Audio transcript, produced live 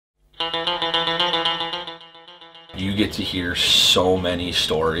you get to hear so many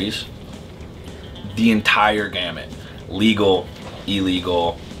stories, the entire gamut, legal,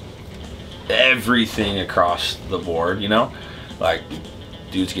 illegal, everything across the board, you know, like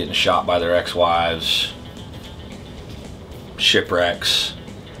dudes getting shot by their ex-wives, shipwrecks,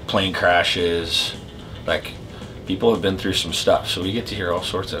 plane crashes, like people have been through some stuff, so we get to hear all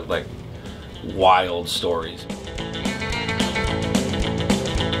sorts of like wild stories.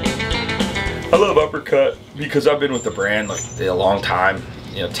 I love Uppercut because I've been with the brand like a long time,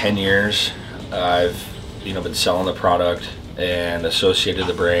 10 years. I've been selling the product and associated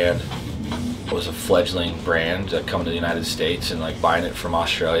the brand. It was a fledgling brand coming to the United States, and like buying it from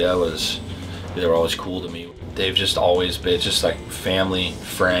Australia they were always cool to me. They've just always been just like family,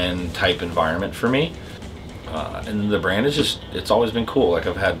 friend type environment for me. And the brand is it's always been cool. Like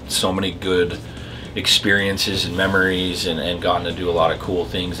I've had so many good experiences and memories and gotten to do a lot of cool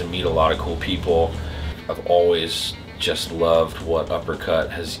things and meet a lot of cool people. I've always just loved what Uppercut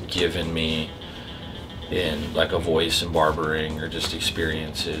has given me in like a voice and barbering or just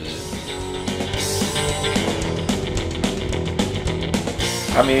experiences.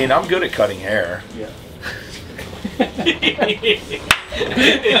 I mean, I'm good at cutting hair. Yeah.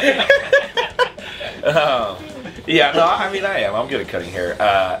 Yeah, no, I mean, I am. I'm good at cutting hair.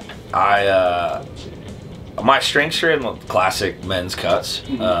 My strengths are in the classic men's cuts.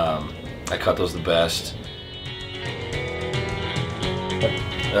 I cut those the best.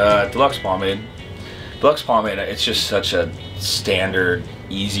 Deluxe pomade. Deluxe pomade, it's just such a standard,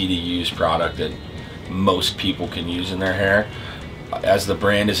 easy to use product that most people can use in their hair. As the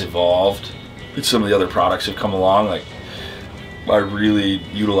brand has evolved, and some of the other products have come along, like I really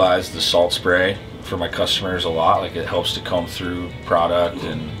utilize the salt spray for my customers a lot. Like it helps to comb through product,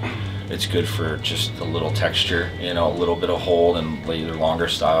 and it's good for just a little texture, a little bit of hold in either longer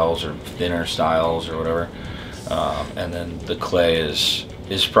styles or thinner styles or whatever. And then the clay is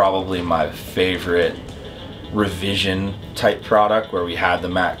probably my favorite revision type product, where we had the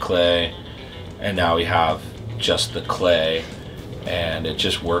matte clay and now we have just the clay, and it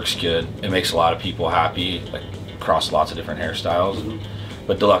just works good. It makes a lot of people happy, like across lots of different hairstyles.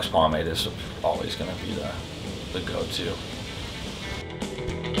 But Deluxe pomade is always going to be the go-to.